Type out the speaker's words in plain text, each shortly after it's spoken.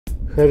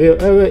Have you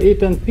ever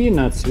eaten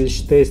peanuts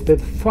which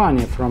tasted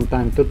funny from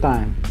time to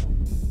time?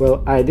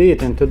 Well, I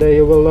did, and today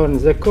you will learn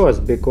the cause,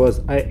 because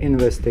I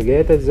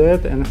investigated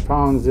that and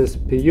found this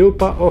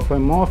pupa of a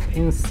moth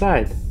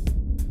inside.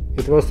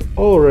 It was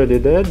already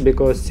dead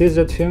because see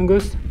that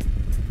fungus?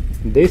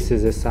 This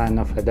is a sign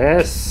of a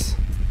death.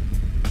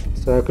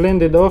 So I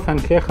cleaned it off,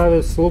 and here how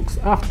it looks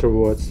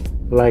afterwards,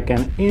 like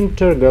an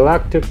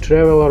intergalactic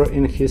traveler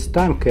in his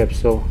time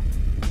capsule,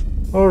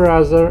 or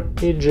rather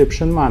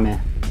Egyptian mummy.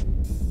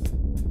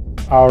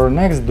 Our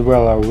next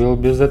dweller will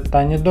be the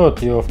tiny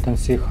dot you often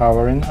see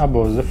hovering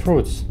above the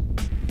fruits.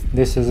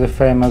 This is a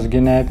famous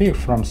guinea pig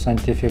from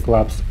scientific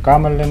labs,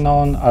 commonly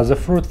known as a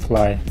fruit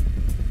fly.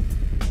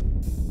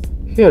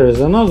 Here is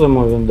another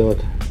moving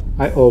dot.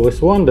 I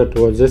always wondered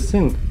what this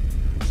thing,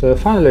 so I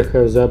finally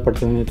have the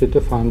opportunity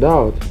to find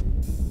out.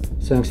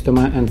 Thanks to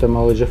my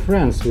entomology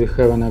friends, we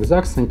have an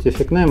exact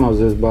scientific name of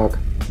this bug.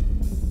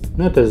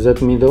 Notice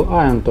that middle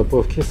eye on top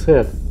of his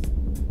head.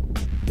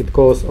 It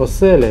calls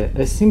ocelli,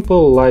 a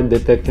simple light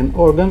detecting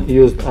organ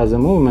used as a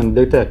movement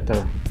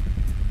detector.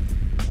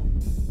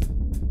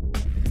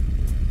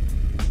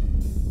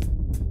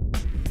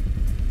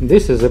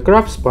 This is a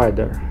crab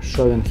spider,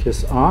 showing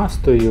his ass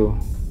to you.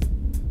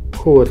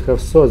 Who would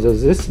have thought that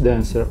this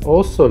dancer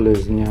also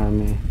lives near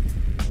me?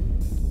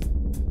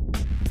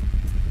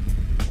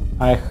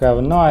 I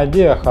have no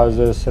idea how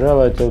this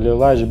relatively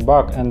large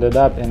bug ended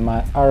up in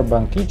my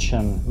urban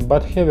kitchen,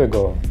 but here we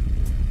go.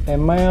 A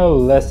male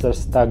lesser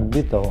stag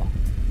beetle,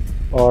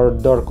 or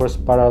Dorcus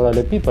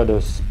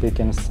parallelipipedus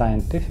speaking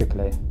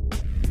scientifically.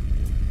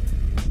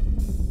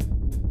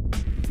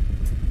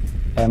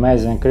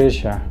 Amazing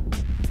creature.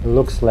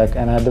 Looks like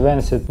an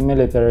advanced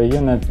military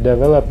unit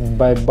developed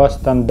by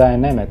Boston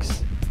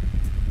Dynamics.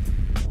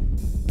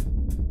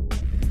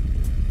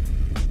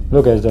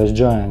 Look at those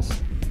joints.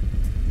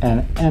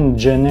 An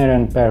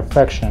engineering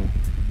perfection.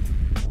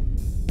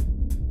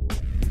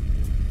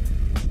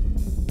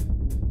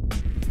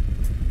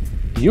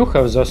 You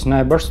have those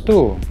neighbors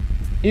too.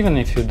 Even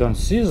if you don't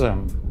see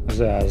them,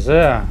 they are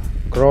there,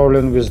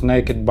 crawling with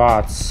naked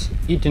butts,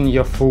 eating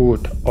your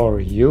food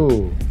or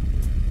you.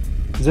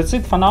 That's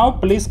it for now.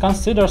 Please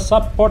consider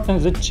supporting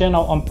the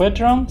channel on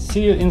Patreon.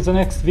 See you in the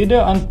next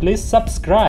video, and please subscribe.